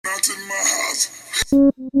What's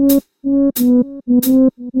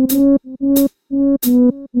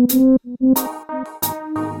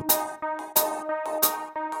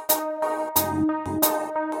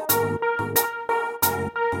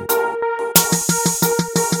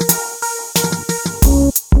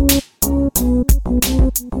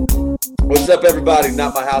up, everybody?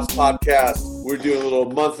 Not My House podcast. We're doing a little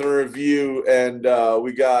month in review, and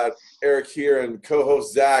we got Eric here and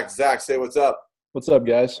co-host Zach. Zach, say what's up. What's up,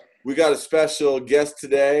 guys? We got a special guest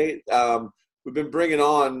today. We've been bringing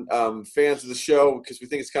on fans of the show because we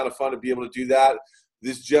think it's kind of fun to be able to do that.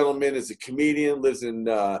 This gentleman is a comedian, lives in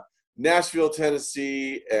Nashville,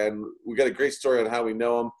 Tennessee, and we got a great story on how we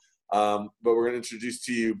know him. But we're going to introduce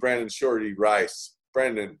to you Brandon Shorty Rice.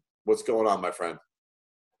 Brandon, what's going on, my friend?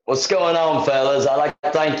 What's going on, fellas? I'd like to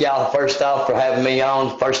thank y'all first off for having me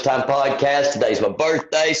on. First time podcast. Today's my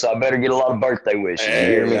birthday, so I better get a lot of birthday wishes. Hey,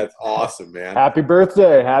 you hear me? That's awesome, man. Happy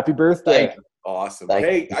birthday. Happy birthday. Thank you. Awesome. Thank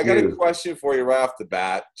hey, you. I got a question for you right off the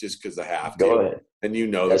bat, just because I have to. Go ahead. And you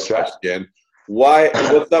know That's this question. Right.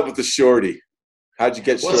 What's up with the Shorty? How'd you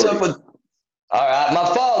get Shorty? What's up with – all right,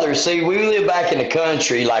 my father, see, we live back in the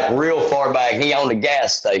country, like real far back. He owned a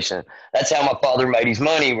gas station. That's how my father made his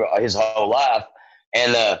money his whole life.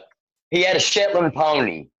 And he had a Shetland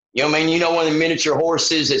pony. You know what I mean? You know one of the miniature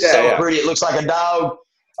horses that's pretty. It looks like a dog.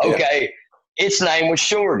 Okay. Yeah. Its name was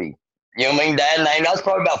Shorty. You know what I mean? Dad named. I was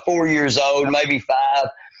probably about 4 years old, maybe 5.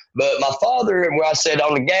 But my father, where I said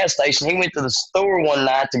on the gas station, he went to the store one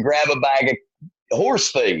night to grab a bag of horse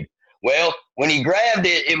feed. Well, when he grabbed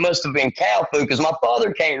it, it must have been cow food because my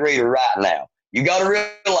father can't read or write now. You got to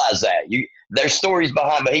realize that. There's stories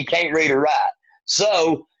behind, but he can't read or write.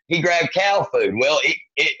 So he grabbed cow food. Well,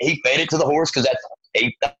 he fed it to the horse because that's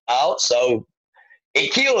he thought. So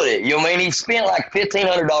it killed it. You know what I mean? He spent like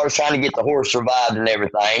 $1,500 trying to get the horse survived and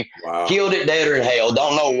everything. Wow. Killed it dead or in hell.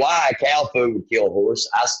 Don't know why cow food would kill a horse.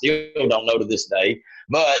 I still don't know to this day.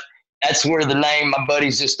 But that's where the name, my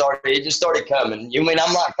buddies just started coming. You mean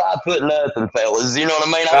I'm like 5 foot nothing, fellas. You know what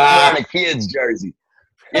I mean? I'm wearing a kid's jersey.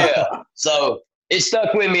 Yeah. So it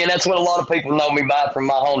stuck with me, and that's what a lot of people know me by from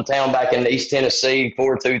my hometown back in East Tennessee,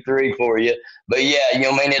 423 for you. But yeah, you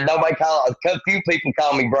know what I mean? A few people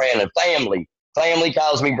call me Brandon. Family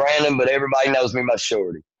calls me Brandon, but everybody knows me by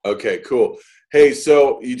Shorty. Okay, cool. Hey,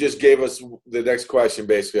 so you just gave us the next question.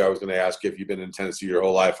 Basically, I was going to ask you if you've been in Tennessee your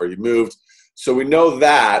whole life or you moved. So we know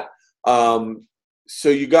that. So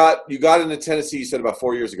you got into Tennessee, you said about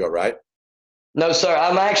 4 years ago, right? No, sir.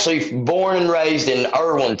 I'm actually born and raised in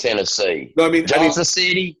Irwin, Tennessee. No, I mean Johnson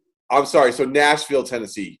City. I'm sorry. So Nashville,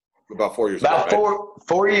 Tennessee, about 4 years ago. About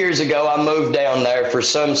 4 years ago, I moved down there for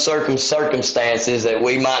some circumstances that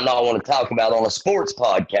we might not want to talk about on a sports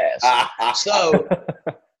podcast. So,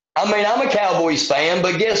 I mean, I'm a Cowboys fan,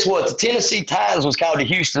 but guess what? The Tennessee Titans was called the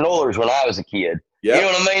Houston Oilers when I was a kid. Yep. You know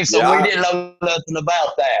what I mean? So we didn't know nothing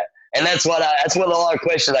about that. And that's what a lot of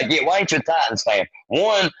questions I get. Why ain't you a Titans fan?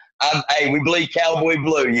 One, we bleed Cowboy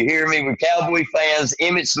blue. You hear me? We're Cowboy fans.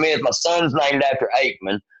 Emmitt Smith, my son's named after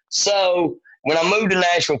Aikman. So when I moved to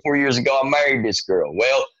Nashville 4 years ago, I married this girl.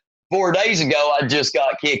 Well, 4 days ago, I just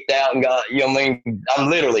got kicked out and got, you know what I mean?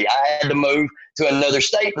 I had to move to another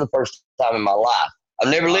state for the first time in my life. I've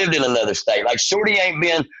never lived in another state. Like Shorty ain't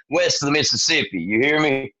been west of the Mississippi. You hear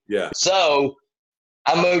me? Yeah. So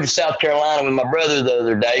I moved to South Carolina with my brother the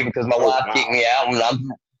other day because my wife kicked me out, and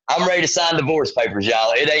I'm ready to sign divorce papers,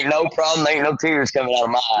 y'all. It ain't no problem. There ain't no tears coming out of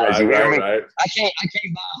my eyes. You hear me? Right. I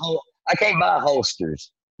can't buy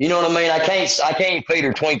holsters. You know what I mean? I can't feed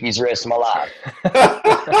her Twinkies the rest of my life.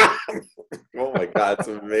 Oh my God, it's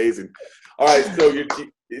amazing. All right, so you're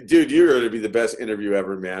going to be the best interview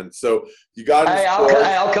ever, man. So you got. Hey,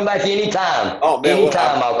 I'll come back anytime. Oh man,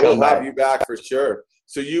 I'll have you back for sure.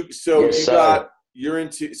 So you got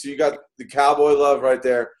the Cowboy love right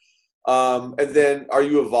there. And then are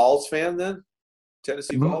you a Vols fan then?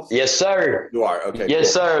 Tennessee Vols? Yes, sir. You are? Okay.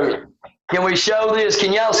 Yes, cool. Sir. Can we show this?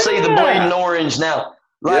 Can y'all see the bleeding orange now?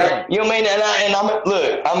 Like, you know what I mean? And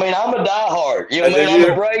I'm a diehard. You know what I mean?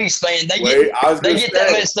 I'm a Braves fan. They get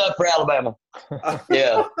that messed up for Alabama.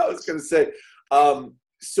 Yeah. I was going to say,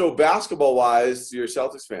 so basketball-wise, you're a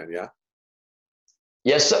Celtics fan, yeah?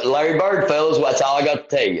 Yes, sir. Larry Bird, fellas. That's all I got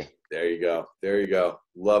to tell you. There you go.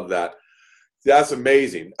 Love that. That's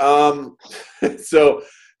amazing. So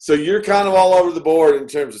you're kind of all over the board in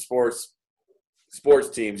terms of sports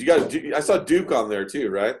teams. You got I saw Duke on there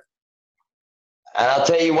too, right? And I'll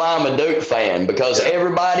tell you why I'm a Duke fan, because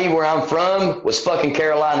everybody where I'm from was fucking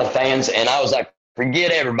Carolina fans, and I was like,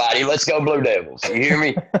 forget everybody, let's go Blue Devils. You hear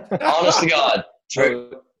me? Honest to God.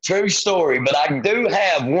 True story. But I do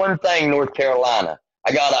have one thing, North Carolina.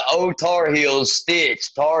 I got an old Tar Heels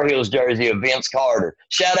jersey of Vince Carter.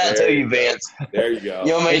 Shout out to you, Vince. There you go.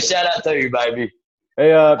 You know what I mean? Shout out to you, baby.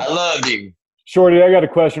 Hey, I love you. Shorty, I got a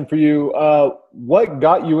question for you. What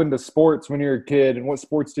got you into sports when you were a kid, and what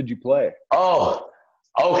sports did you play? Oh,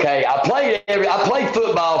 okay. I played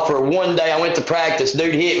football for one day. I went to practice.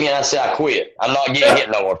 Dude hit me, and I said, I quit. I'm not getting hit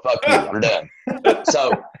no more. Fuck you. I'm done.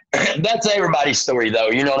 So that's everybody's story, though.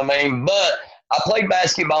 You know what I mean? But I played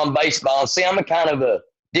basketball and baseball. See, I'm a kind of a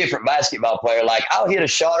different basketball player. Like, I'll hit a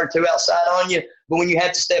shot or two outside on you, but when you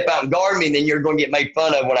have to step out and guard me, then you're going to get made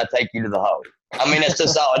fun of when I take you to the hole. I mean, that's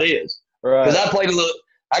just all it is. Because Right.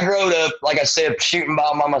 I grew up, like I said, shooting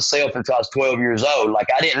ball by myself until I was 12 years old. Like,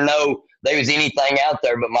 I didn't know there was anything out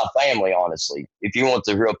there but my family, honestly, if you want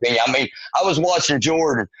the real opinion. I mean, I was watching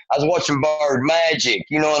Jordan. I was watching Bird, Magic,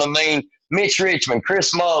 you know what I mean? Mitch Richmond,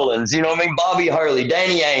 Chris Mullins, you know what I mean? Bobby Hurley,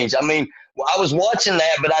 Danny Ainge. I mean, I was watching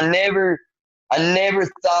that, but I never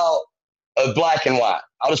thought of black and white.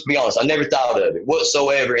 I'll just be honest. I never thought of it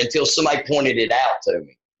whatsoever until somebody pointed it out to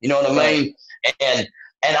me. You know what I mean?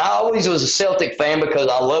 And I always was a Celtic fan because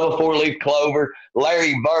I love a four-leaf clover.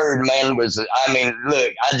 Larry Bird, man, I mean,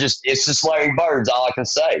 look, it's just Larry Bird's all I can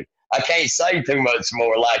say. I can't say too much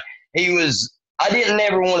more. Like, I didn't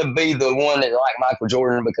never want to be the one that like Michael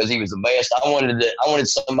Jordan because he was the best. I wanted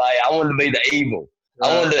to be the evil.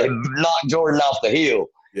 I wanted to knock Jordan off the hill.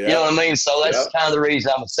 Yeah. You know what I mean? So that's kind of the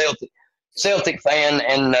reason I'm a Celtic fan,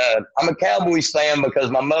 and I'm a Cowboys fan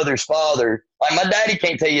because my mother's father, like my daddy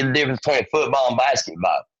can't tell you the difference between football and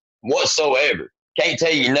basketball whatsoever. Can't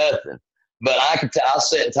tell you nothing. But I'll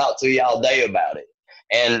sit and talk to you all day about it.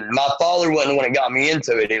 And my father wasn't the one that got me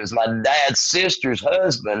into it. It was my dad's sister's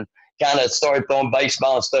husband kind of started throwing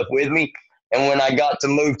baseball and stuff with me. And when I got to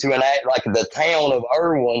move to the town of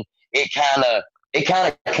Irwin, it kind of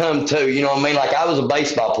come to, you know what I mean? Like, I was a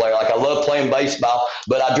baseball player. Like, I love playing baseball,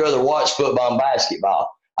 but I'd rather watch football and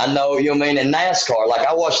basketball. I know, you know what I mean? And NASCAR, like,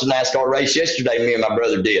 I watched the NASCAR race yesterday, me and my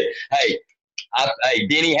brother did. Hey,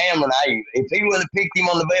 Denny Hamlin, if he wouldn't have picked him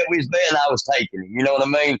on the bet we was betting, I was taking him. You know what I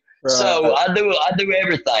mean? Right. So I do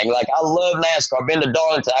everything. Like, I love NASCAR. I've been to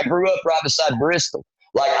Darlington. I grew up right beside Bristol.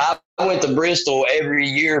 Like, I went to Bristol every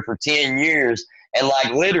year for 10 years. And,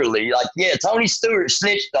 like, literally, like, yeah, Tony Stewart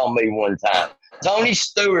snitched on me one time. Tony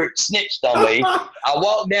Stewart snitched on me. I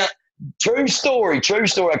walked down. True story.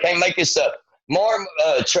 I can't make this up.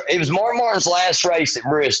 It was Mark Martin's last race at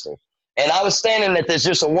Bristol. And I was standing at this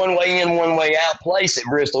just a one-way in, one-way out place at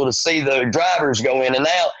Bristol to see the drivers go in and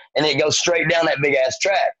out, and it goes straight down that big-ass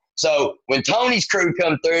track. So when Tony's crew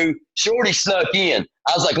come through, Shorty snuck in.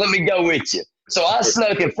 I was like, let me go with you. So I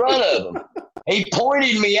snuck in front of him. He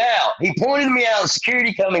pointed me out. And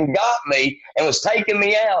security come and got me and was taking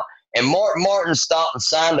me out. And Mark Martin stopped and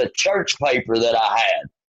signed a church paper that I had.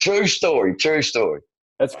 True story.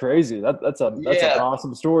 That's crazy. That's an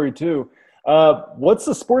awesome story too. What's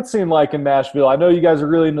the sports scene like in Nashville? I know you guys are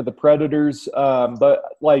really into the Predators, but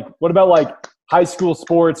like, what about like high school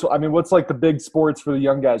sports? I mean, what's like the big sports for the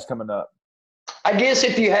young guys coming up? I guess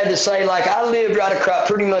if you had to say, like, I lived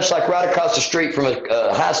pretty much right across the street from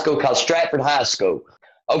a high school called Stratford High School.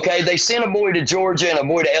 Okay, they sent a boy to Georgia and a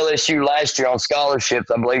boy to LSU last year on scholarships,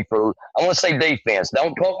 I believe, for, I want to say defense.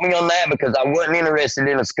 Don't quote me on that because I wasn't interested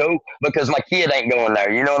in a school because my kid ain't going there.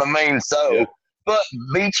 You know what I mean? So, But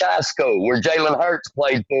Beach High School, where Jalen Hurts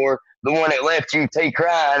played for, the one that left UT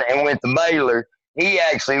crying and went to Baylor, he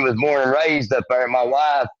actually was born and raised up there. My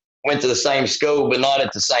wife went to the same school, but not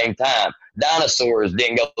at the same time. Dinosaurs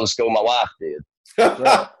didn't go to school. My wife did.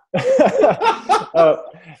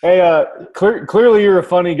 Clearly you're a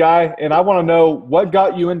funny guy, and I want to know what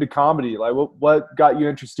got you into comedy. Like, what got you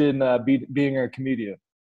interested in being a comedian?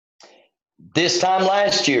 This time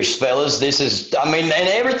last year, fellas, and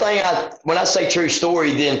everything. When I say true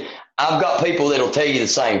story, then I've got people that'll tell you the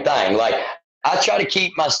same thing. Like, I try to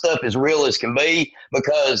keep my stuff as real as can be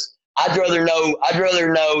because I'd rather know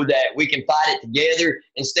that we can fight it together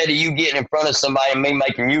instead of you getting in front of somebody and me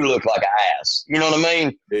making you look like an ass. You know what I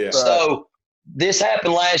mean? Yeah. So this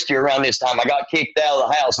happened last year around this time. I got kicked out of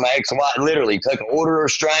the house. My ex-wife literally took an order of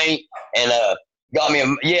restraint and got me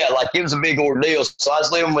it was a big ordeal. So I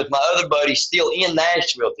was living with my other buddy still in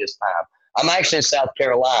Nashville at this time. I'm actually in South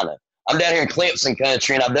Carolina. I'm down here in Clemson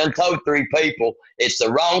country, and I've done told 3 people it's the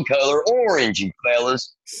wrong color, orange, you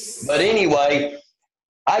fellas. But anyway,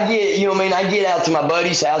 I get out to my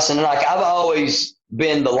buddy's house, and like, I've always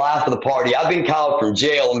been the life of the party. I've been called from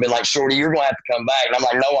jail and been like, Shorty, you're going to have to come back. And I'm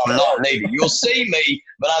like, no, I'm not, neither. You'll see me,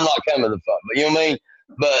 but I'm not coming to the fuck. But you know what I mean?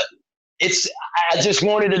 But I just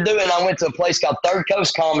wanted to do it. And I went to a place called Third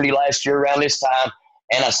Coast Comedy last year around this time,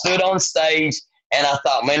 and I stood on stage, and I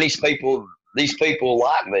thought, man, these people, these people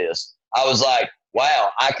like this. I was like,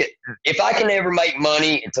 wow, if I can ever make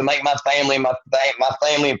money to make my family and my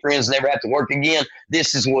family and friends never have to work again,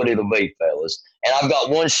 this is what it'll be, fellas. And I've got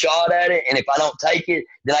one shot at it, and if I don't take it,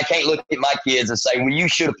 then I can't look at my kids and say, well, you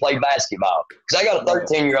should have played basketball. Because I got a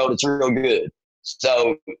 13-year-old that's real good.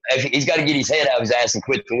 So he's got to get his head out of his ass and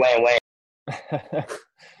quit the wham-wham.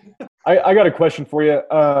 I got a question for you.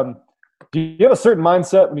 Do you have a certain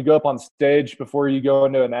mindset when you go up on stage before you go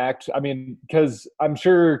into an act? I mean, because I'm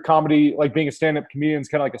sure comedy, like being a stand-up comedian, is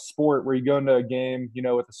kind of like a sport where you go into a game, you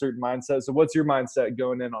know, with a certain mindset. So what's your mindset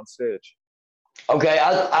going in on stage? Okay,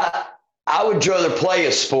 I would rather play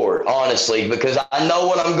a sport, honestly, because I know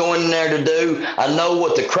what I'm going in there to do. I know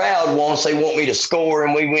what the crowd wants. They want me to score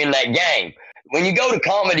and we win that game. When you go to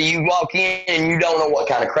comedy, you walk in and you don't know what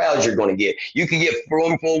kind of crowds you're going to get. You can get a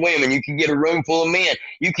room full of women. You can get a room full of men.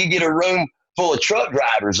 You can get a room full of truck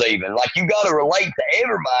drivers even. Like, you got to relate to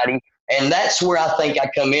everybody. And that's where I think I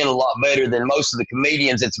come in a lot better than most of the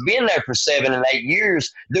comedians that's been there for 7 and 8 years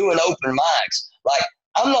doing open mics. Like,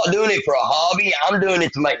 I'm not doing it for a hobby. I'm doing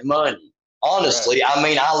it to make money. Honestly, right. I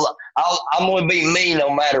mean, I'm going to be me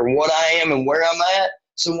no matter what I am and where I'm at.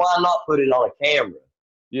 So why not put it on a camera?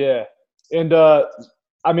 Yeah. And,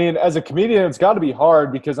 I mean, as a comedian, it's got to be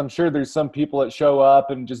hard because I'm sure there's some people that show up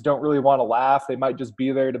and just don't really want to laugh. They might just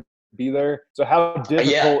be there to be there. So how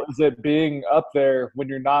difficult is it being up there when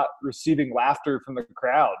you're not receiving laughter from the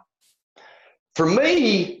crowd? For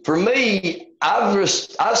me, I've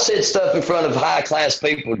said stuff in front of high-class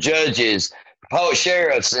people, judges,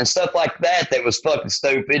 sheriffs, and stuff like that was fucking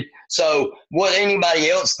stupid. So what anybody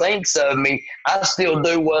else thinks of me, I still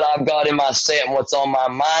do what I've got in my set and what's on my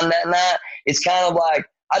mind that night. It's kind of like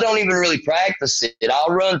I don't even really practice it.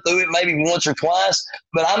 I'll run through it maybe once or twice,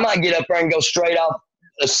 but I might get up there and go straight off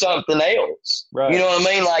to something else. Right. You know what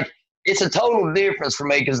I mean? Like, it's a total difference for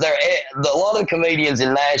me because a lot of comedians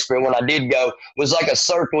in Nashville, when I did go, was like a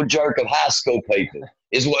circle jerk of high school people.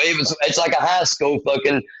 It's like a high school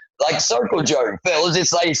fucking like circle jerk, fellas.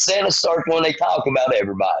 It's like set a circle and they talk about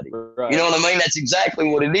everybody. Right. You know what I mean? That's exactly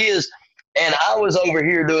what it is. And I was over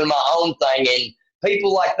here doing my own thing, and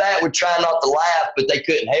people like that would try not to laugh, but they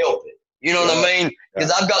couldn't help it. You know what I mean?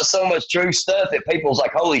 Because I've got so much true stuff that people's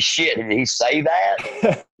like, holy shit, did he say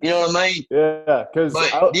that? You know what I mean? Yeah, because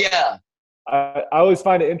I always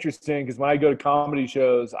find it interesting because when I go to comedy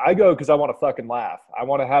shows, I go because I want to fucking laugh. I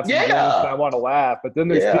want to have some drinks and I want to laugh. But then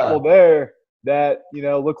there's people there that, you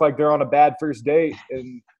know, look like they're on a bad first date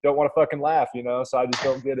and don't want to fucking laugh, you know, so I just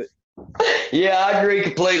don't get it. Yeah, I agree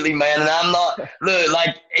completely, man. And I'm not, look,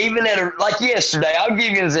 like, even like yesterday, I'll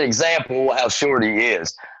give you as an example of how Shorty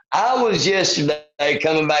is. I was yesterday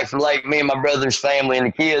coming back from the lake. Me and my brother's family and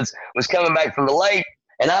the kids was coming back from the lake,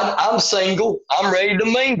 and I'm single. I'm ready to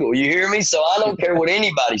mingle. You hear me? So I don't care what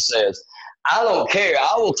anybody says. I don't care.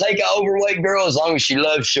 I will take an overweight girl as long as she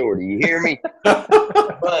loves Shorty. You hear me?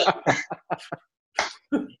 But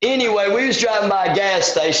anyway, we was driving by a gas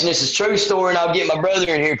station. This is a true story, and I'll get my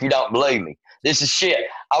brother in here if you don't believe me. This is shit.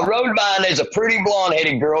 I rode by, and there's a pretty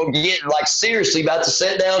blonde-headed girl getting, like, seriously about to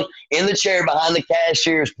sit down in the chair behind the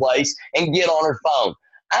cashier's place and get on her phone.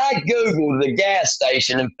 I Googled the gas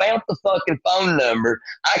station and found the fucking phone number.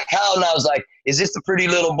 I called, and I was like, is this the pretty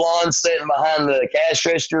little blonde sitting behind the cash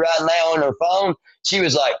register right now on her phone? She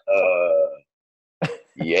was like,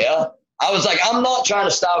 yeah. I was like, I'm not trying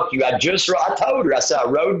to stalk you. I told her, I said, I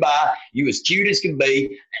rode by. You as cute as can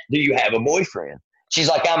be. Do you have a boyfriend? She's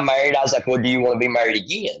like, I'm married. I was like, well, do you want to be married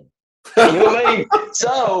again? You know what I mean?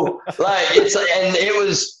 So, like, it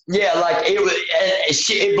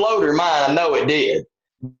blowed her mind. I know it did.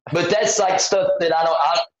 But that's like stuff that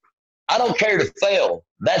I don't care to fail.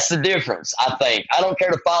 That's the difference, I think. I don't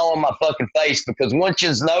care to fall on my fucking face because once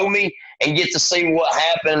you know me and get to see what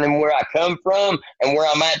happened and where I come from and where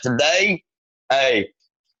I'm at today, hey,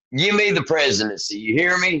 give me the presidency. You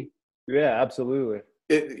hear me? Yeah, absolutely.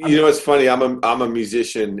 You know, it's funny. I'm a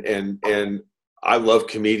musician, and I love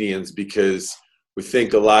comedians because we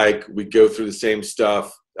think alike. We go through the same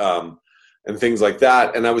stuff and things like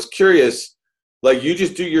that. And I was curious, like, you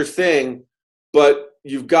just do your thing, but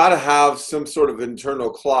you've got to have some sort of internal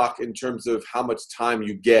clock in terms of how much time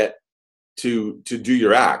you get to do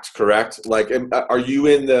your act. Correct? Like, are you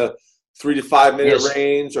in the 3 to 5 minute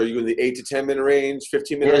range? Are you in the 8 to 10 minute range?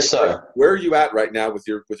 15 minute range? Sir. Where are you at right now with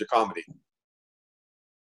your comedy?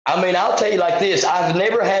 I mean, I'll tell you like this. I've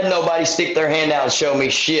never had nobody stick their hand out and show me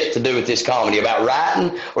shit to do with this comedy about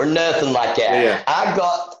writing or nothing like that. Yeah. I've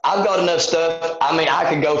got enough stuff. I mean, I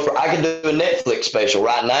could do a Netflix special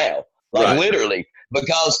right now, like literally,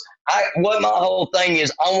 because what my whole thing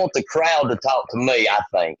is, I want the crowd to talk to me. I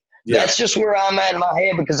think That's just where I'm at in my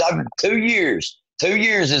head because I've 2 years. 2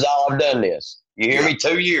 years is all I've done this. You hear me?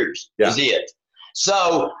 2 years is it.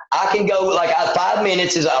 So I can go like 5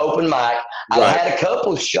 minutes is an open mic. I've had a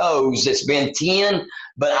couple shows that's been 10,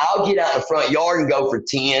 but I'll get out in the front yard and go for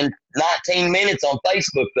 10, 19 minutes on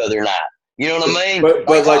Facebook the other night. You know what I mean? But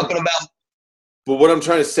talking about. But what I'm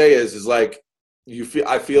trying to say is like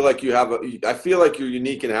I feel like you're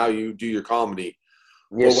unique in how you do your comedy.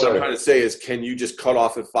 Yes, but what I'm trying to say is, can you just cut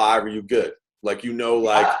off at 5? Are you good? Like I'm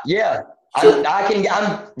getting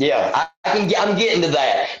to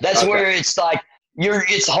that. That's where it's like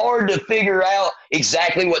it's hard to figure out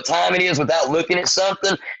exactly what time it is without looking at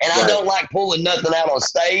something. And I don't like pulling nothing out on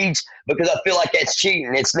stage because I feel like that's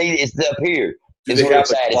cheating. It's up here. Do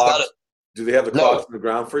they have the clocks on the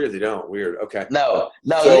ground for you? They don't. Weird. Okay. No.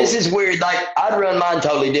 So, this is weird. Like I'd run mine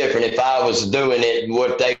totally different if I was doing it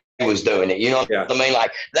what they was doing it. You know what I mean?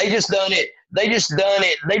 Like they just done it. They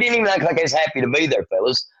didn't even act like they was happy to be there,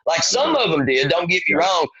 fellas. Like some of them did, don't get me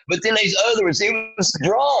wrong. But then these others, it was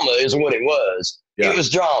drama is what it was. Yeah. It was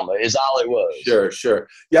drama is all it was. Sure.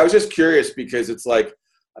 Yeah, I was just curious because it's like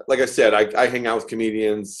I said, I hang out with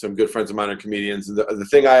comedians. Some good friends of mine are comedians. And the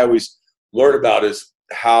thing I always learn about is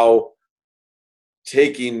how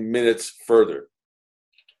taking minutes further.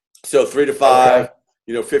 So 3 to 5,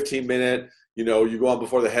 15-minute, you go on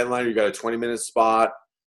before the headliner, you got a 20-minute spot.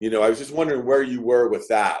 I was just wondering where you were with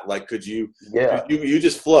that. Like, could you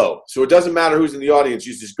just flow? So it doesn't matter who's in the audience,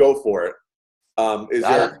 you just go for it. Is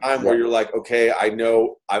there a time where you're like, okay, I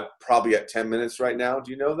know I'm probably at 10 minutes right now.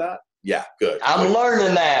 Do you know that? Yeah, good. I'm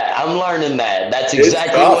learning that. That's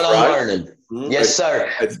exactly what I'm learning. Mm-hmm. Yes, sir.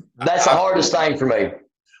 That's the hardest thing for me.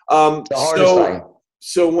 The hardest thing.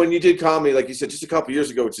 So when you did comedy, like you said, just a couple years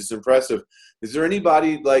ago, which is impressive, is there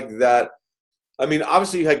anybody like that? I mean,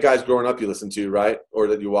 obviously you had guys growing up you listened to, right? Or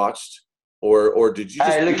that you watched? Or did you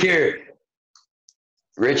just... Hey, look here.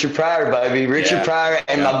 Richard Pryor, baby. Richard Pryor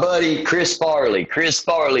and my buddy Chris Farley. Chris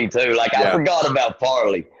Farley, too. Like, I forgot about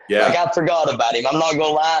Farley. Yeah. Like, I forgot about him. I'm not going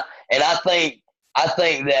to lie. And I think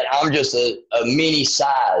that I'm just a mini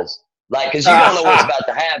size. Like, because you don't know what's about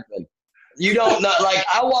to happen. You don't know. Like,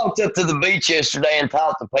 I walked up to the beach yesterday and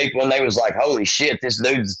talked to people, and they was like, holy shit, this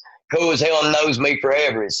dude's cool as hell and knows me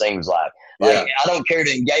forever, it seems like. Like, I don't care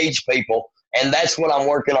to engage people, and that's what I'm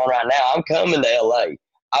working on right now. I'm coming to L.A.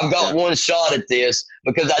 I've got one shot at this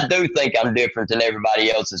because I do think I'm different than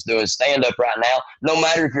everybody else that's doing stand-up right now, no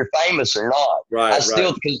matter if you're famous or not. Because,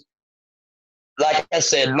 like I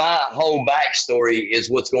said, my whole backstory is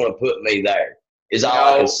what's going to put me there, is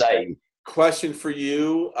all I can say. Question for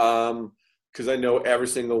you, because I know every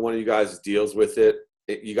single one of you guys deals with it.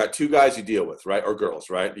 You got 2 guys you deal with, right? Or girls,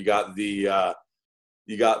 right? You got the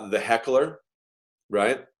heckler,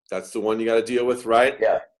 right? That's the one you got to deal with, right?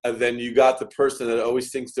 Yeah. And then you got the person that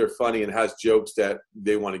always thinks they're funny and has jokes that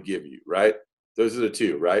they want to give you, right? Those are the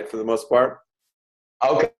 2, right? For the most part.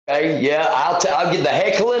 Okay. Yeah. I'll get the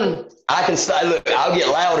heckling. I can stay. Look, I'll get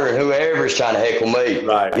louder than whoever's trying to heckle me.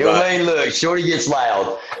 Right. You know what I mean? Look, Shorty gets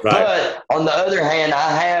loud. Right. But on the other hand,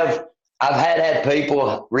 I've had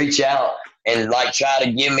people reach out and like try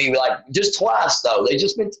to give me like just twice though. There's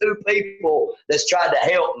just been 2 people that's tried to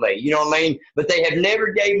help me. You know what I mean? But they have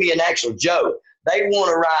never gave me an actual joke. They want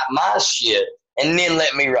to write my shit and then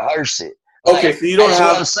let me rehearse it. Like, okay, so you don't have.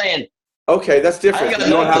 What I'm saying. Okay, that's different. You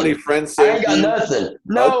don't have any friends. I ain't got nothing.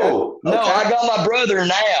 No, I got my brother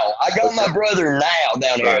now. My brother now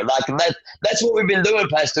down here. Like that's what we've been doing the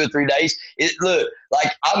past 2 or 3 days. Look,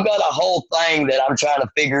 like I've got a whole thing that I'm trying to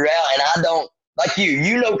figure out, and I don't. Like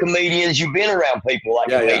you know comedians, you've been around people like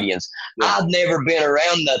comedians. Yeah. I've never been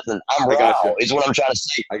around nothing. I'm raw, is what I'm trying to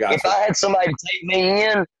say. If I had somebody to take me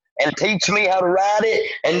in and teach me how to ride it,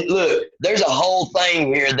 and look, there's a whole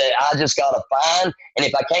thing here that I just got to find, and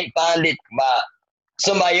if I can't find it by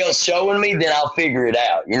somebody else showing me, then I'll figure it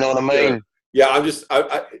out. You know what I mean? Yeah,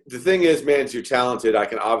 the thing is, man, you're talented. I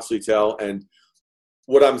can obviously tell, and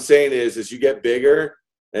what I'm saying is you get bigger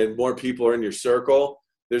and more people are in your circle,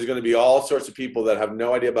 there's going to be all sorts of people that have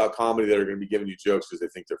no idea about comedy that are going to be giving you jokes because they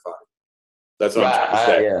think they're funny. That's what I'm trying to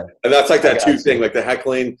say. Yeah. And that's like that 2 thing, like the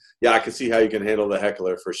heckling. Yeah, I can see how you can handle the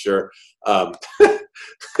heckler for sure. But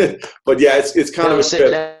yeah, it's kind of a sit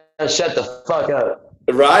down, shut the fuck up.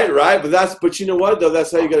 Right. But you know what though?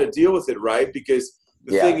 That's how you got to deal with it, right? Because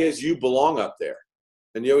the thing is, you belong up there,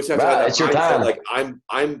 and you always have to have that mindset. Like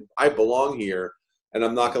I belong here, and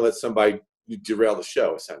I'm not going to let somebody derail the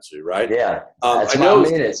show, essentially, right? Yeah.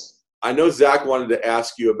 I know Zach wanted to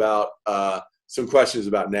ask you about some questions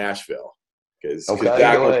about Nashville. Because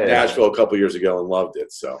Zach went to Nashville a couple years ago and loved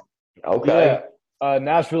it. So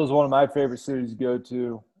Nashville is one of my favorite cities to go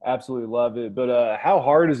to. Absolutely love it. But how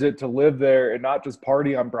hard is it to live there and not just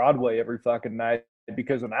party on Broadway every fucking night?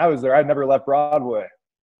 Because when I was there, I never left Broadway.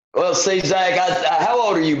 Well, see, Zach, how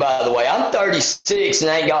old are you, by the way? I'm 36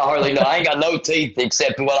 and I ain't got no teeth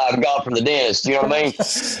except what I've got from the dentist. You know what I mean?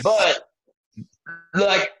 But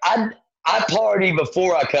like, I party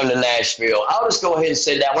before I come to Nashville. I'll just go ahead and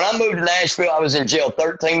say that. When I moved to Nashville, I was in jail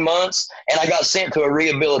 13 months, and I got sent to a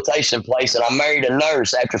rehabilitation place, and I married a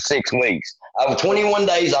nurse after 6 weeks. I was 21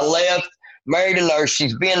 days. I left, married a nurse.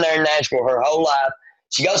 She's been there in Nashville her whole life.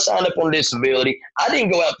 She got signed up on disability. I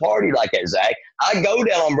didn't go out party like that, Zach. I go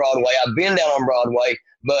down on Broadway. I've been down on Broadway,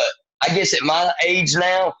 but I guess at my age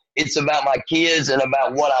now, it's about my kids and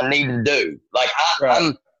about what I need to do. Like,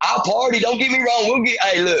 I'll party. Don't get me wrong.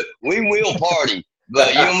 Hey, look, we will party. But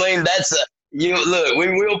you know what I mean? Look,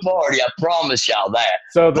 we will party. I promise y'all that.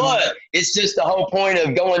 But it's just the whole point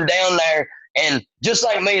of going down there. And just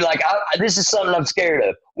like me, like, this is something I'm scared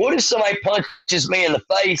of. What if somebody punches me in the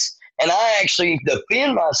face and I actually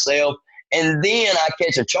defend myself and then I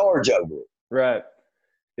catch a charge over it? Right.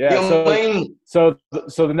 Yeah. You know what I mean? So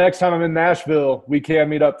the next time I'm in Nashville, we can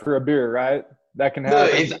meet up for a beer, right? That can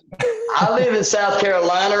happen. Look, I live in South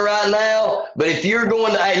Carolina right now, but if you're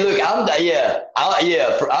going to, hey, look,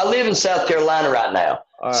 I live in South Carolina right now.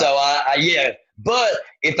 Right. So but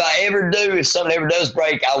if something ever does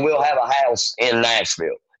break, I will have a house in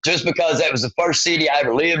Nashville. Just because that was the first city I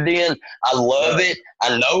ever lived in. I love it.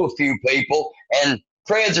 I know a few people, and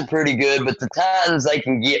Preds are pretty good, but the Titans, they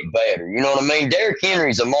can get better. You know what I mean? Derrick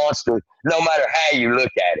Henry's a monster no matter how you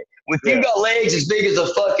look at it. If you got legs as big as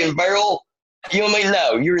a fucking barrel, you know what I mean?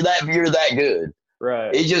 No, you're that good.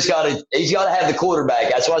 Right. He's got to have the quarterback.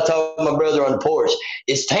 That's what I told my brother on the porch.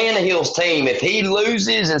 It's Tannehill's team. If he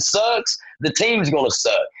loses and sucks, the team's going to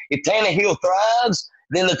suck. If Tannehill thrives,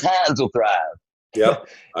 then the Titans will thrive. Yep,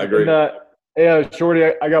 I agree. And, Shorty,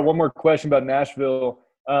 I got one more question about Nashville.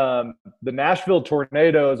 The Nashville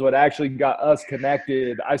Tornadoes is what actually got us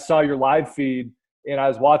connected. I saw your live feed, and I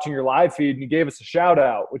was watching your live feed, and you gave us a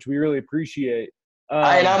shout-out, which we really appreciate.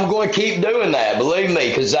 And I'm going to keep doing that, believe me,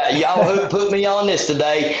 because y'all put me on this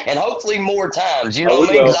today, and hopefully more times. You know what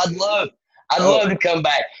I mean? Because I'd love to come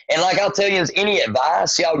back. And like I'll tell you, is any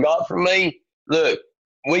advice y'all got from me? Look,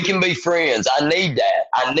 we can be friends. I need that.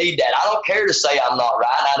 I don't care to say I'm not right.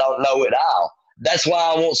 I don't know it all. That's why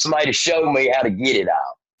I want somebody to show me how to get it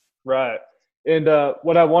out. Right. And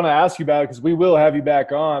what I want to ask you about, because we will have you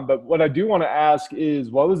back on, but what I do want to ask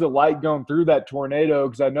is, what was it like going through that tornado?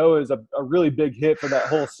 Because I know it was a really big hit for that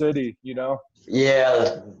whole city, you know?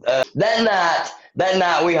 Yeah. That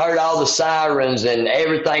night we heard all the sirens and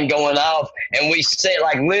everything going off, and we said,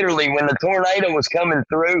 like, literally when the tornado was coming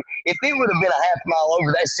through, if it would have been a half mile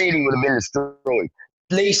over, that city would have been destroyed.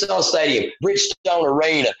 Nissan Stadium, Bridgestone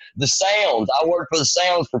Arena, the Sounds. I worked for the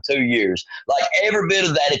Sounds for 2 years. Like, every bit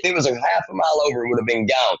of that, if it was a half a mile over, it would have been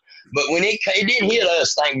gone. But when it didn't hit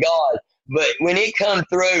us, thank God. But when it come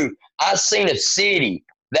through, I seen a city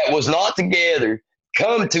that was not together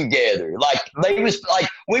come together. Like,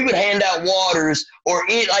 we would hand out waters or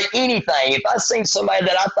anything. If I seen somebody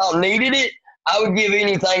that I thought needed it, I would give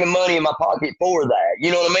anything of money in my pocket for that.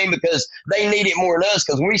 You know what I mean? Because they need it more than us,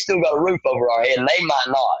 because we still got a roof over our head and they might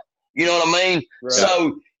not. You know what I mean? Right.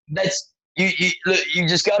 So that's you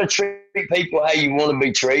just got to treat people how you want to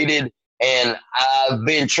be treated. And I've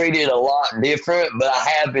been treated a lot different, but I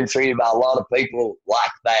have been treated by a lot of people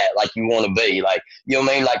like that, like you want to be. Like, you know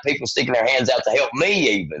what I mean? Like people sticking their hands out to help me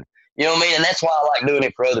even. You know what I mean? And that's why I like doing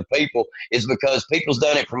it for other people, is because people's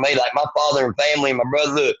done it for me. Like my father and family and my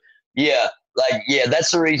brother, look,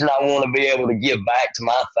 that's the reason I want to be able to give back to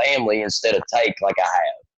my family instead of take like I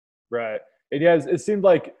have. Right. And yeah, it seemed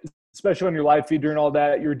like, especially on your live feed during all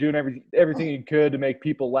that, you were doing everything you could to make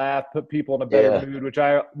people laugh, put people in a better mood,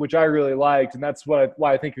 which I really liked. And that's why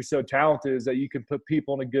I think you're so talented, is that you can put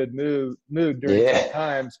people in a good mood during tough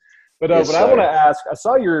times. But what I want to ask, I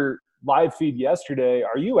saw your live feed yesterday.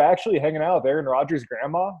 Are you actually hanging out with Aaron Rodgers'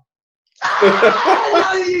 grandma?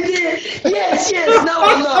 I know you did. Yes. No,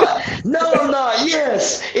 I'm not.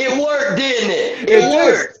 Yes. It worked, didn't it? It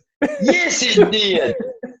worked. Yes, it did.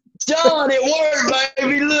 John, it worked,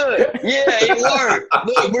 baby. Look. Yeah, it worked.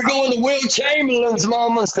 Look, we're going to Will Chamberlain's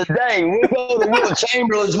mamas today. We'll go to Will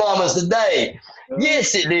Chamberlain's mamas today.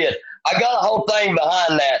 Yes, it did. I got a whole thing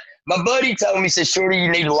behind that. My buddy told me, said, Shorty,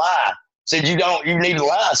 you need to lie. Said, you need to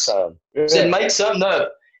lie, son. Said, make something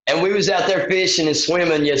up. And we was out there fishing and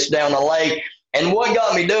swimming yesterday on the lake. And what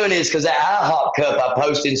got me doing is because that IHOP cup I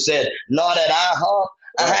posted and said, not at IHOP,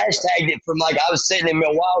 I hashtagged it from I was sitting in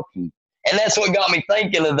Milwaukee. And that's what got me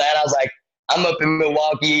thinking of that. I was like, I'm up in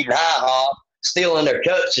Milwaukee eating IHOP. stealing their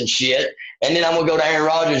cups and shit. And then I'm going to go to Aaron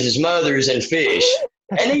Rodgers' mother's and fish.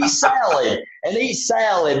 And eat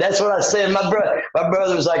salad. That's what I said. My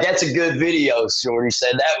brother was like, that's a good video, Shorty. He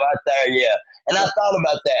said that right there, yeah. And I thought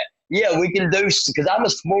about that. Yeah, we can do, because I'm a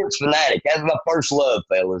sports fanatic. That's my first love,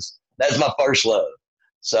 fellas. That's my first love.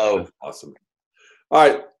 So. That's awesome. All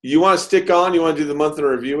right. You want to stick on? You want to do the month in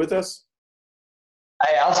review with us?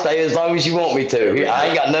 Hey, I'll stay as long as you want me to. I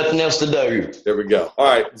ain't got nothing else to do. There we go. All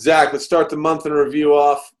right, Zach, let's start the month in review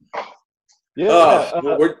off. Yeah.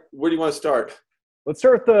 Where do you want to start? Let's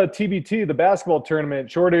start with the TBT, the basketball tournament.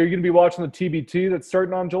 Shorty, are you going to be watching the TBT that's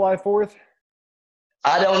starting on July 4th?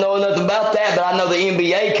 I don't know nothing about that, but I know the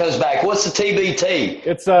NBA comes back. What's the TBT?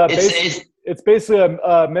 It's basically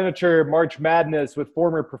a miniature March Madness with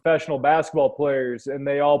former professional basketball players, and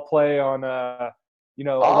they all play on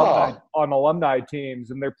alumni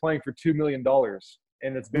teams, and they're playing for $2 million.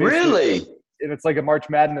 And it's really. And it's like a March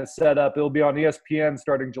Madness setup. It'll be on ESPN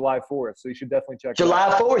starting July 4th, so you should definitely check it out.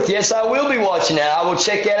 July 4th, yes, I will be watching that. I will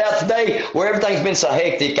check that out today. Where everything's been so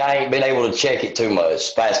hectic, I ain't been able to check it too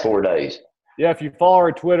much past 4 days. Yeah, if you follow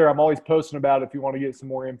our Twitter, I'm always posting about it if you want to get some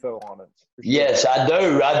more info on it. Sure. Yes, I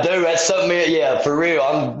do. That's something, for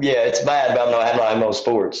real. It's bad about not having no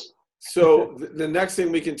sports. So the next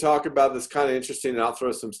thing we can talk about that's kind of interesting, and I'll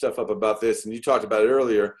throw some stuff up about this, and you talked about it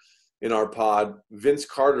earlier in our pod, Vince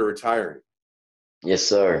Carter retiring. Yes,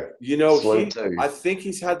 sir. I think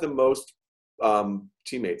he's had the most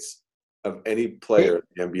teammates of any player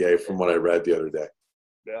in the NBA from what I read the other day,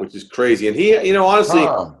 which is crazy. And he, honestly,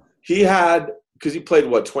 he had – because he played,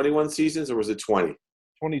 21 seasons, or was it 20?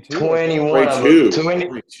 22. 21.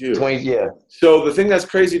 22. 20, yeah. So the thing that's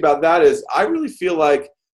crazy about that is I really feel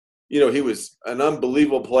like, he was an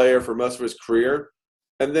unbelievable player for most of his career.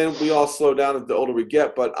 And then we all slow down the older we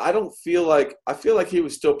get. But I feel like he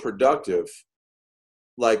was still productive.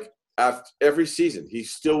 Like after every season, he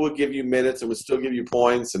still would give you minutes and would still give you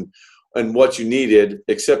points and what you needed,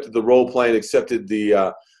 accepted the role playing, accepted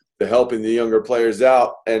the helping the younger players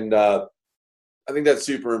out. And I think that's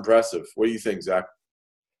super impressive. What do you think, Zach?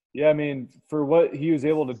 Yeah, I mean, for what he was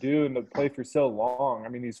able to do and to play for so long, I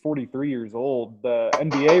mean, he's 43 years old. The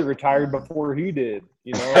NBA retired before he did,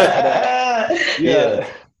 He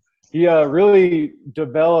really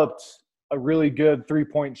developed a really good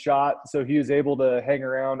three-point shot, so he was able to hang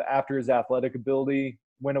around after his athletic ability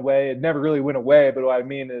went away. It never really went away, but what I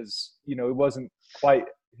mean is, he wasn't quite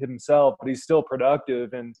himself, but he's still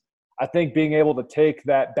productive. And I think being able to take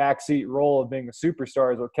that backseat role of being a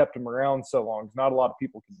superstar is what kept him around so long. Not a lot of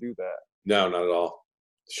people can do that. No, not at all.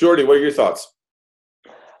 Shorty, what are your thoughts?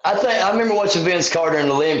 I remember watching Vince Carter in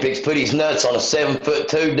the Olympics put his nuts on a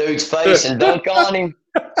 7'2" dude's face and dunk on him.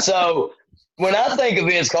 So when I think of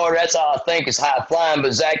Vince Carter, that's all I think is high flying.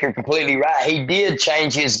 But Zach, you're completely right. He did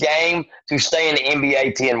change his game to stay in the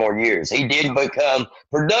NBA 10 more years. He did become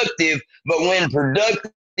productive, but when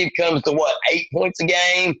productive comes to 8 points a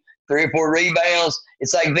game, 3 or 4 rebounds,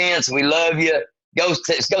 it's like, Vince, we love you. Go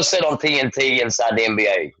sit on TNT inside the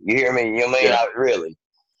NBA. You hear me? You know what I mean? Yeah. Really?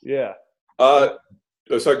 Yeah.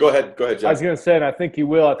 Sorry, go ahead, Jack. I was going to say, and I think he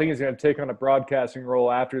will. I think he's going to take on a broadcasting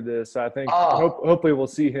role after this. I think hopefully we'll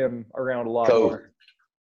see him around a lot more.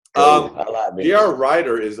 J.R.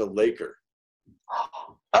 Ryder is a Laker.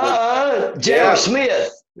 J.R.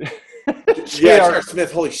 Smith. J.R.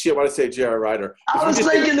 Smith. Holy shit! Why did I say J.R. Ryder? I was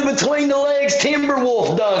thinking the between the legs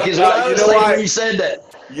Timberwolf dunk is what I was thinking when you said that.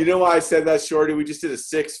 You know why I said that, Shorty? We just did a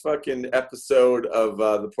 6 fucking episode of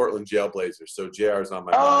the Portland Jailblazers, so JR's on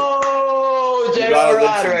my mind. Oh, J.R.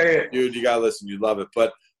 Ryder. Dude, you gotta listen. You love it.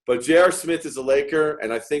 But J.R. Smith is a Laker,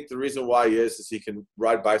 and I think the reason why he is he can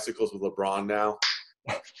ride bicycles with LeBron now,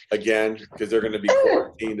 again, because they're going to be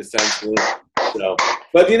quarantined essentially. So,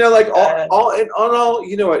 but all,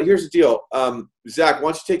 you know what? Here's the deal, Zach. Why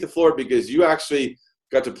don't you take the floor because you actually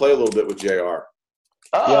got to play a little bit with JR.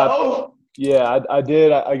 Yeah, I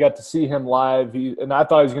did. I got to see him live, and I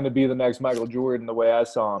thought he was going to be the next Michael Jordan the way I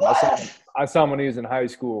saw him. I saw him when he was in high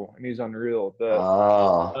school, and he's unreal. But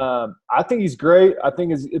I think he's great. I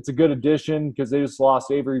think it's a good addition because they just lost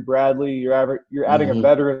Avery Bradley. You're adding a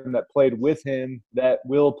veteran that played with him that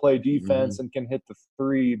will play defense and can hit the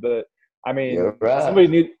three. But I mean,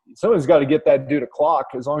 someone's got to get that dude a clock.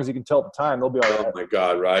 As long as he can tell the time, they'll be all right. Oh my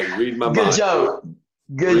God! Right? Read my mind. Good joke.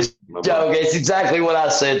 Good joke. It's exactly what I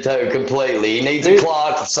said too. Completely. He needs a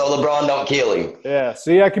clock so LeBron don't kill him. Yeah.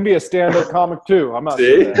 See, I can be a stand-up comic too. I'm not.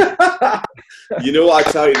 See? You know what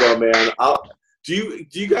I tell you though, man. Do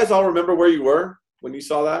you guys all remember where you were when you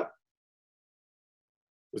saw that?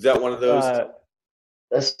 Was that one of those?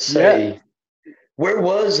 Let's see. Yeah. Where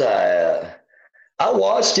was I? I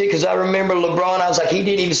watched it because I remember LeBron. I was like, he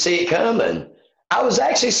didn't even see it coming. I was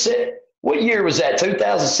actually sick. What year was that?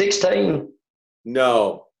 2016?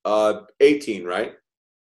 No, 18, right?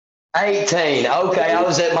 18. Okay, I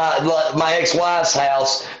was at my ex-wife's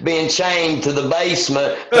house being chained to the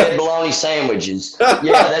basement, fed bologna sandwiches.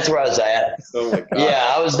 Yeah, that's where I was at. Oh my God.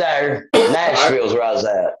 Yeah, I was there. Nashville's where I was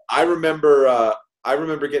at. I remember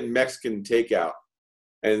getting Mexican takeout,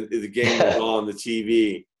 and the game was on the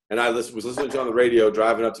TV, and I was listening to it on the radio,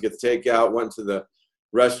 driving up to get the takeout, went to the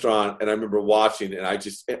restaurant, and I remember watching, and I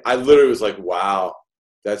literally was like, wow,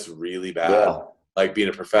 that's really bad. Yeah. Like being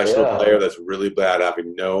a professional player, that's really bad,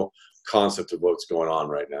 having no concept of what's going on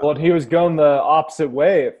right now. Well, he was going the opposite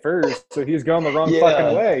way at first, so he was going the wrong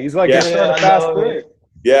fucking way. He's like, getting on a fast break.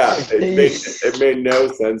 Yeah, it made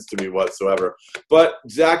no sense to me whatsoever. But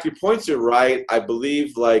Zach, your points are right. I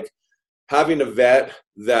believe like having a vet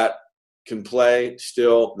that can play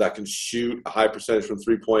still, that can shoot a high percentage from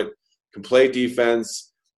 3-point, can play defense,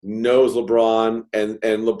 knows LeBron, and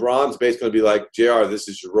LeBron's basically going to be like, JR, this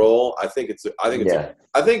is your role. I think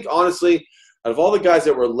honestly, out of all the guys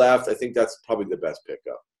that were left, I think that's probably the best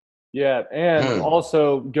pickup. Yeah, and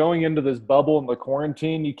also going into this bubble in the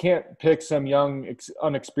quarantine, you can't pick some young,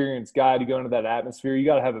 unexperienced guy to go into that atmosphere. You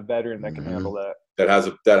got to have a veteran that can handle that. That has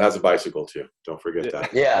a bicycle too. Don't forget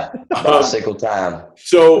that. Yeah, bicycle time.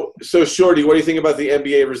 So Shorty, what do you think about the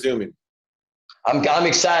NBA resuming? I'm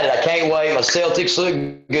excited. I can't wait. My Celtics look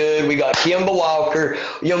good. We got Kemba Walker.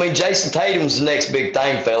 Jason Tatum's the next big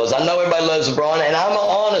thing, fellas. I know everybody loves LeBron, and I'm an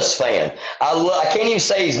honest fan. I can't even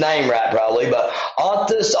say his name right, probably, but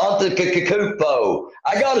Antetokounmpo.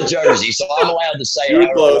 I got a jersey, so I'm allowed to say it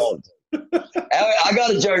however I want to. I got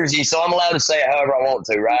a jersey, so I'm allowed to say it however I want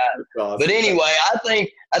to, right? Awesome. But anyway, I think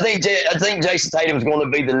Jason Tatum's going to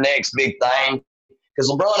be the next big thing because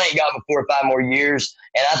LeBron ain't got but 4 or 5 more years,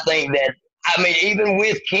 and I think that. I mean, even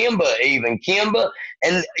with Kemba,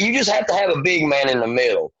 and you just have to have a big man in the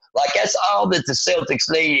middle. Like, that's all that the Celtics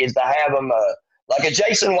need is to have him, like a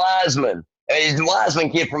Jason Wiseman. He's the Wiseman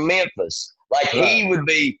kid from Memphis. Like, he would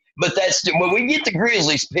be, but that's when we get the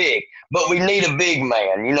Grizzlies pick, but we need a big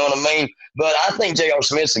man. You know what I mean? But I think J.R.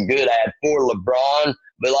 Smith's a good ad for LeBron.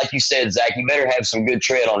 But like you said, Zach, you better have some good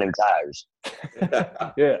tread on them tires.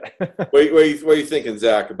 Yeah. What are you thinking,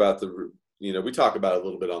 Zach, about we talk about it a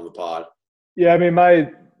little bit on the pod. Yeah, I mean,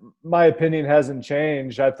 my opinion hasn't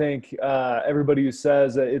changed. I think everybody who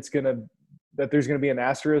says that there's gonna be an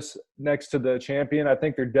asterisk next to the champion, I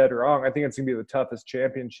think they're dead wrong. I think it's gonna be the toughest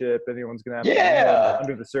championship anyone's gonna have to win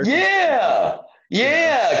under the circumstances.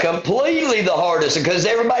 Yeah, completely the hardest because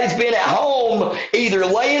everybody's been at home either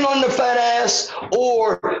laying on their fat ass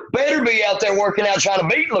or better be out there working out trying to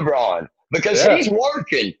beat LeBron because he's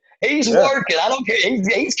working. He's working. I don't care.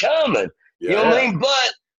 He's coming. Yeah. You know what I mean?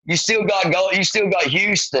 But you still got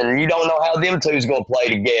Houston. You don't know how them two's going to play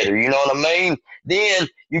together. You know what I mean? Then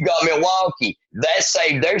you got Milwaukee. That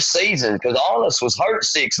saved their season because Honest was hurt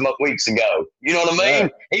 6 weeks ago. You know what I mean?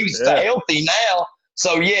 He was healthy now.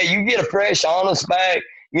 So, you get a fresh Honest back.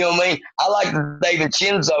 You know what I mean? I like the David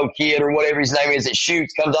Chinzo kid or whatever his name is that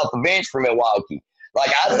shoots, comes off the bench for Milwaukee. Like,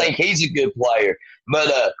 I think he's a good player.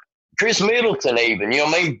 But Chris Middleton even, you know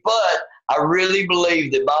what I mean? But I really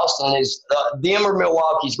believe that Boston is them or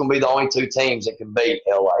Milwaukee's going to be the only 2 teams that can beat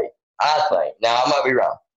LA. I think. Now, I might be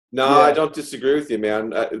wrong. No, I don't disagree with you,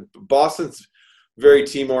 man. Boston's very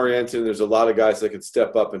team-oriented, and there's a lot of guys that can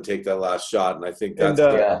step up and take that last shot, and I think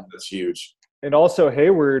that's huge. And also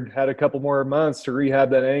Hayward had a couple more months to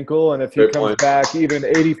rehab that ankle, and if he comes back even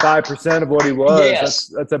 85% of what he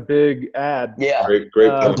was, that's a big add. Yeah,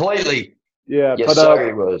 great completely. Yeah, yes,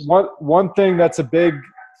 but one thing that's a big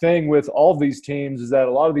thing with all of these teams is that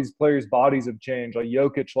a lot of these players' bodies have changed. Like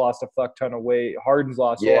Jokic lost a fuck ton of weight, Harden's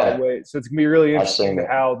lost a lot of weight, so it's gonna be really interesting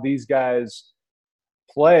how these guys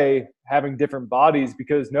play having different bodies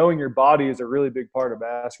because knowing your body is a really big part of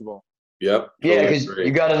basketball. Yep. Yeah, because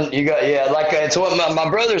you got like it's what my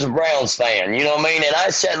brother's a Browns fan, you know what I mean? And I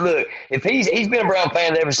said, look, if he's been a Brown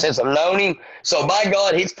fan ever since I've known him, so by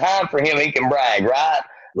God, it's time for him. He can brag, right?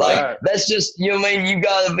 Like that's just, you know what I mean? You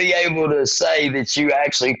got to be able to say that you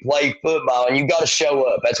actually play football, and you got to show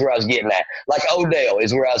up. That's where I was getting at. Like Odell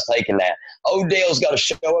is where I was taking that. Odell's got to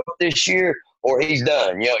show up this year, or he's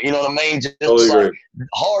done. You know what I mean? Just like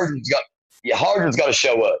Harden's got to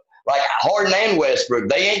show up. Like Harden and Westbrook,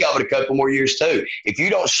 they ain't got but a couple more years too. If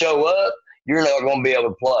you don't show up, you're not going to be able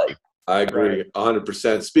to play. I agree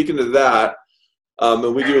 100%. Speaking of that,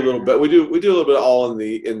 and we do a little bit. We do a little bit all in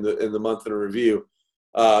the month in a review.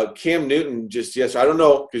 Cam Newton just yesterday. I don't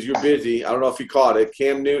know because you're busy. I don't know if you caught it.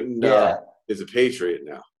 Cam Newton is a Patriot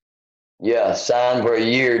now. Yeah, signed for a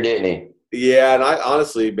year, didn't he? Yeah, and I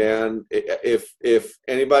honestly, man, if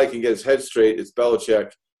anybody can get his head straight, it's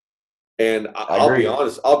Belichick. And I'll be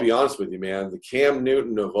honest. I'll be honest with you, man. The Cam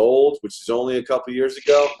Newton of old, which is only a couple years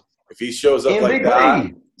ago, if he shows up like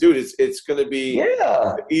that, dude, it's going to be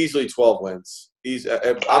easily 12 wins.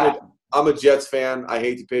 I'm a Jets fan. I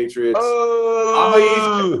hate the Patriots.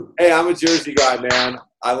 I'm a Jersey guy, man.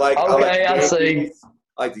 I like the Yankees.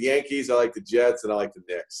 I like the Yankees. I like the Jets, and I like the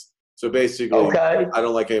Knicks. So basically, I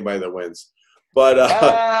don't like anybody that wins. But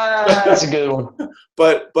that's a good one.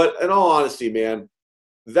 But in all honesty, man,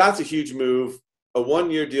 that's a huge move. A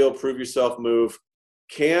 1-year deal, prove yourself move.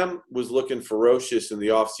 Cam was looking ferocious in the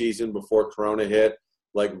offseason before Corona hit,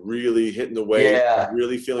 like really hitting the weight,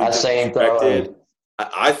 really feeling disrespected.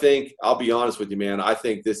 I think, I'll be honest with you, man, I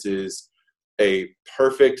think this is a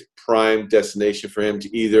perfect prime destination for him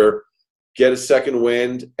to either get a second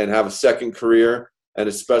wind and have a second career, and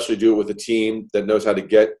especially do it with a team that knows how to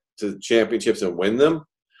get to the championships and win them,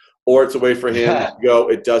 or it's a way for him to go,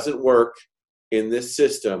 it doesn't work in this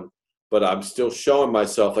system, but I'm still showing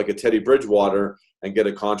myself like a Teddy Bridgewater and get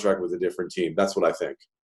a contract with a different team. That's what I think.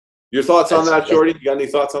 Your thoughts on that, Shorty? You got any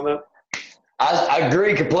thoughts on that? I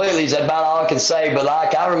agree completely. That's about all I can say. But,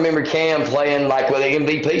 like, I remember Cam playing, like, with the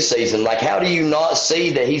MVP season. Like, how do you not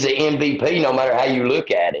see that he's an MVP no matter how you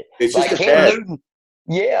look at it? It's like just Cam Newton.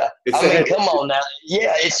 Yeah. I mean, come on now.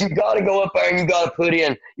 Yeah, you got to go up there and you got to put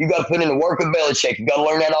in the work with Belichick. You got to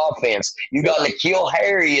learn that offense. You got N'Keal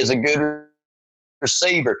Harry is a good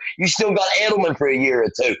receiver. You still got Edelman for a year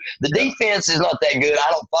or two. The defense is not that good.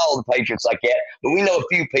 I don't follow the Patriots like that, but we know a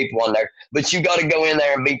few people on there. But you got to go in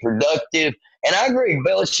there and be productive. And I agree,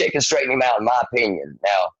 Belichick can straighten him out, in my opinion.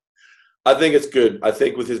 Now, I think it's good. I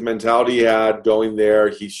think with his mentality he had going there,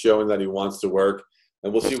 he's showing that he wants to work,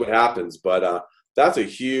 and we'll see what happens. But that's a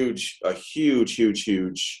huge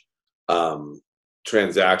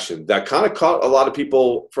transaction that kind of caught a lot of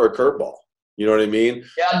people for a curveball. You know what I mean?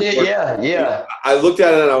 Yeah, I did. Yeah. I looked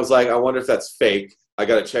at it and I was like, I wonder if that's fake. I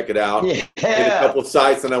got to check it out. Yeah. Did a couple of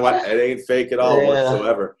sites and I went, it ain't fake at all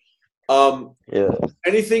whatsoever.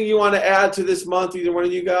 Anything you want to add to this month, either one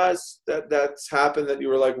of you guys, that's happened that you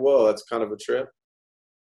were like, whoa, that's kind of a trip?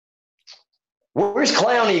 Where's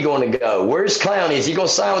Clowney going to go? Where's Clowney? Is he going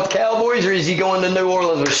to sign with the Cowboys or is he going to New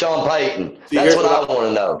Orleans with Sean Payton? That's what I want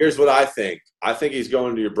to know. Here's what I think. I think he's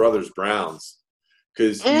going to your brother's Browns.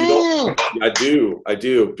 Because I do.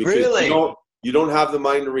 Because you don't have the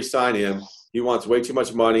money to re-sign him. He wants way too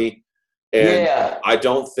much money, and I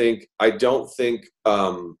don't think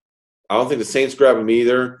the Saints grab him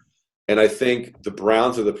either. And I think the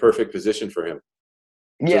Browns are the perfect position for him.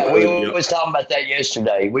 Yeah, we was talking about that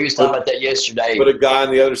yesterday. Put a guy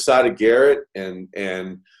on the other side of Garrett, and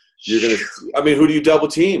you're gonna. I mean, who do you double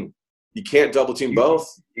team? You can't double team both.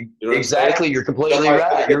 You know exactly. You're completely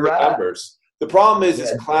right. You're right. Numbers. The problem is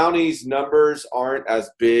Clowney's numbers aren't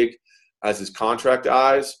as big as his contract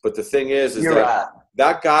eyes. But the thing is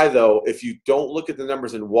that guy, though, if you don't look at the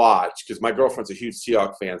numbers and watch, because my girlfriend's a huge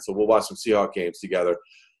Seahawks fan, so we'll watch some Seahawks games together.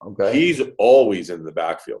 Okay. He's always in the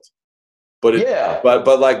backfield. But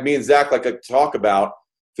but like me and Zach like to talk about,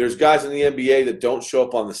 there's guys in the NBA that don't show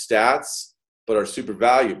up on the stats but are super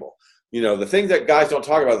valuable. You know, the thing that guys don't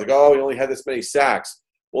talk about is like, oh, he only had this many sacks.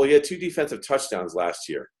 Well, he had 2 defensive touchdowns last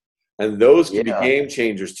year. And those can be game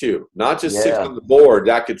changers too. Not just 6 on the board.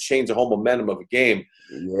 That could change the whole momentum of a game.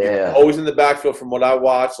 Yeah. Always in the backfield from what I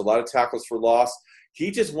watched. A lot of tackles for loss. He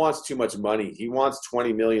just wants too much money. He wants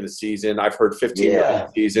 $20 million a season. I've heard $15 million a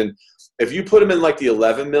season. If you put him in like the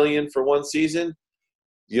 $11 million for one season,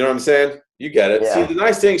 you know what I'm saying? You get it. Yeah. See, the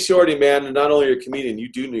nice thing, Shorty, man, not only are you a comedian,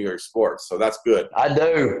 you do New York sports, so that's good. I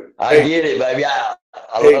do. I get it, baby. I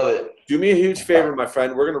love it. Do me a huge favor, my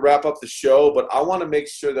friend. We're going to wrap up the show, but I want to make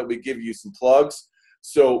sure that we give you some plugs.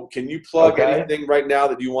 So can you plug anything right now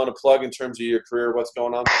that you want to plug in terms of your career, what's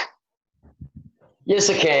going on? Yes,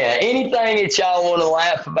 I can. Anything that y'all want to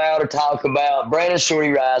laugh about or talk about, Brandon Shorty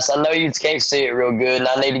Rice. I know you can't see it real good, and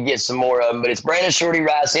I need to get some more of them, but it's Brandon Shorty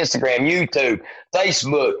Rice, Instagram, YouTube,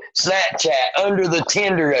 Facebook, Snapchat, under the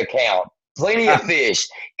Tinder account, plenty of fish,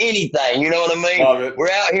 anything. You know what I mean? Love it.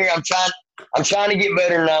 We're out here. I'm trying to get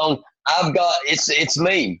better known. I've got it's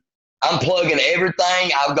me. I'm plugging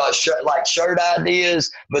everything. I've got shirt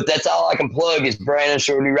ideas, but that's all I can plug is Brandon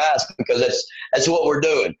Shorty Rice because that's what we're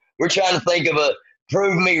doing. We're trying to think of a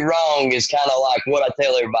prove me wrong is kind of like what I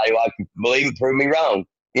tell everybody. Like, believe it, prove me wrong.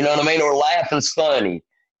 You know what I mean? Or laughing's funny.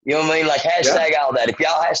 You know what I mean? Like hashtag all that. If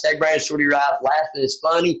y'all hashtag Brandon Shorty Rice, laughing is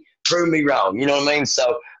funny, prove me wrong. You know what I mean?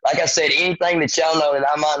 So, like I said, anything that y'all know that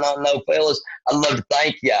I might not know, fellas, I'd love to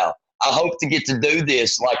thank y'all. I hope to get to do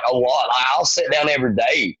this like a lot. I'll sit down every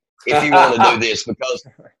day. if you want to do this, because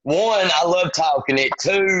one, I love talking it.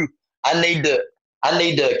 Two, I need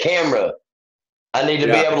the camera. I need to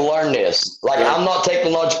be able to learn this. Like, I'm not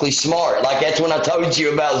technologically smart. Like, that's when I told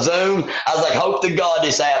you about Zoom. I was like, hope to God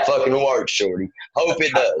this app fucking works, Shorty. Hope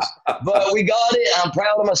it does. But we got it. I'm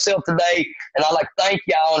proud of myself today. And I'd like to thank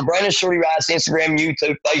y'all on Brandon Shorty Rice, Instagram,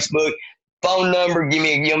 YouTube, Facebook. Phone number, give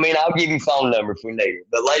me, I'll give you phone number if we need it.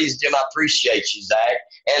 But ladies and gentlemen, I appreciate you, Zach.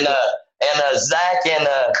 And Zach and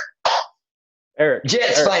Eric.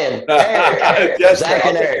 Jets fan. Eric. Zach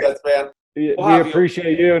and Eric. Jets fan. We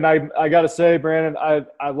appreciate you, and I got to say, Brandon,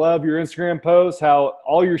 I love your Instagram posts, how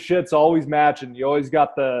all your shit's always matching. You always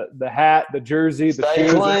got the hat, the jersey, the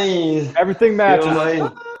shoes. Clean. Everything matches.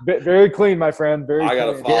 Very clean, my friend. Very clean.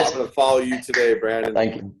 I'm going to follow you today, Brandon.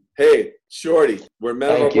 Thank you. Hey, Shorty, we're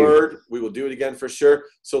men of our word. We will do it again for sure.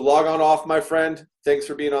 So log on off, my friend. Thanks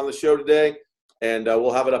for being on the show today, and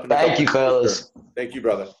we'll have it up in Thank you, fellas. Sure. Thank you,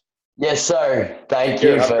 brother. Yes, sir. Thank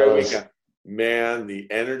you, fellas. Man, the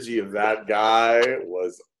energy of that guy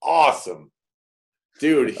was awesome.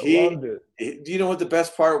 Dude, do you know what the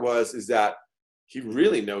best part was? Is that he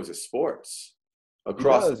really knows his sports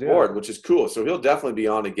across the board, which is cool. So he'll definitely be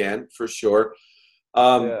on again for sure.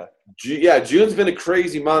 June's been a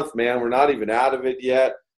crazy month, man. We're not even out of it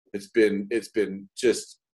yet. It's been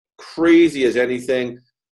just crazy as anything.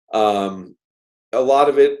 A lot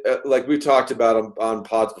of it, like we've talked about on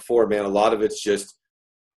pods before, man, a lot of it's just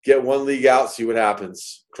get one league out, see what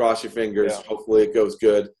happens. Cross your fingers. Yeah. Hopefully it goes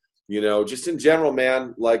good. You know, just in general,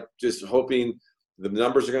 man, like just hoping the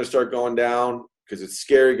numbers are going to start going down, because it's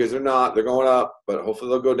scary, because they're not. They're going up, but hopefully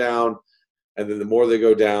they'll go down. And then the more they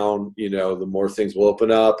go down, you know, the more things will open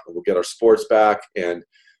up. We'll get our sports back, and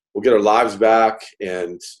we'll get our lives back.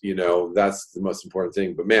 And, you know, that's the most important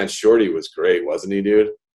thing. But, man, Shorty was great, wasn't he, dude?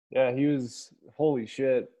 Yeah, he was – holy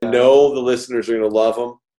shit. I know the listeners are going to love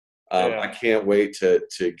him. I can't wait to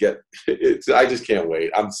get – I just can't wait.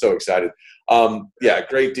 I'm so excited.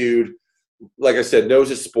 Great dude. Like I said, knows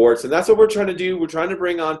his sports. And that's what we're trying to do. We're trying to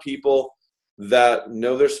bring on people that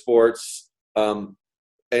know their sports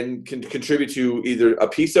and can contribute to either a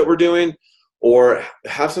piece that we're doing or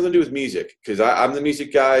have something to do with music. Because I'm the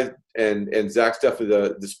music guy, and Zach's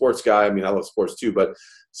definitely the sports guy. I mean, I love sports too. But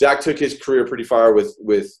Zach took his career pretty far with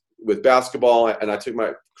basketball, and I took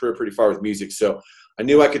my career pretty far with music. So I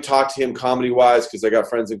knew I could talk to him comedy-wise, because I got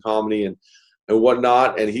friends in comedy and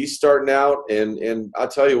whatnot. And he's starting out, and I'll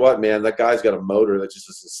tell you what, man, that guy's got a motor that just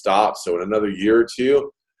doesn't stop. So in another year or two,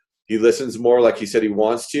 he listens more like he said he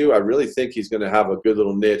wants to. I really think he's going to have a good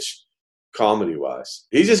little niche comedy-wise.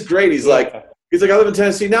 He's just great. He's like, I live in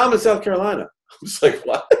Tennessee. Now I'm in South Carolina. I'm just like,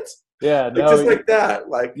 what? Yeah, just like that.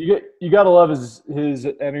 Like you got to love his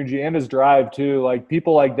energy and his drive too. Like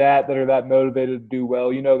people like that are that motivated to do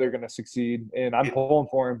well. You know they're going to succeed, and I'm pulling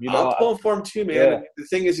for him. You know, I'm pulling for him too, man. Yeah. The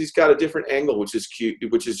thing is, he's got a different angle, which is cute,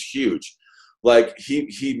 which is huge. Like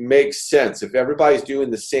he makes sense. If everybody's doing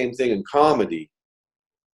the same thing in comedy,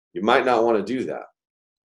 you might not want to do that.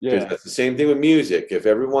 Yeah, that's the same thing with music. If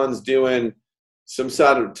everyone's doing some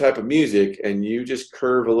sort of type of music and you just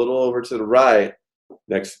curve a little over to the right,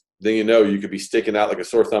 next thing you know, you could be sticking out like a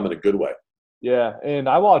sore thumb in a good way. Yeah, and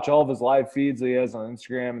I watch all of his live feeds that he has on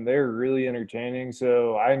Instagram, and they're really entertaining.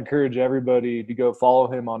 So I encourage everybody to go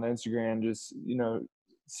follow him on Instagram. Just, you know,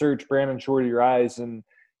 search Brandon Shorty Rice, and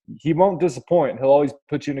he won't disappoint. He'll always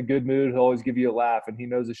put you in a good mood. He'll always give you a laugh, and he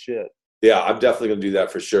knows his shit. Yeah, I'm definitely going to do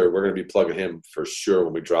that for sure. We're going to be plugging him for sure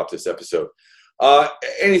when we drop this episode.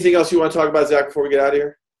 Anything else you want to talk about, Zach, before we get out of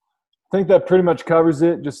here? I think that pretty much covers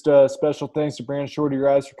it. Just special thanks to Brandon Shorty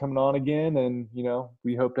Rice for coming on again, and, you know,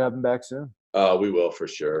 we hope to have him back soon. We will for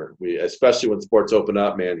sure. Especially when sports open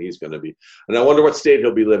up, man, he's going to be – and I wonder what state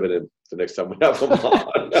he'll be living in the next time we have him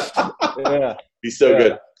on. Yeah. He's so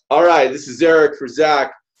good. All right, this is Eric for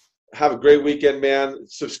Zach. Have a great weekend, man.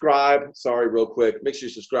 Subscribe. Sorry, real quick. Make sure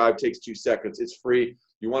you subscribe. It takes 2 seconds. It's free.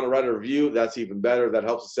 You want to write a review? That's even better. That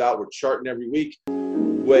helps us out. We're charting every week.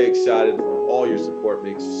 Way excited. All your support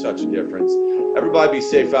makes such a difference. Everybody be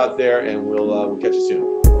safe out there, and we'll catch you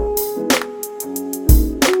soon.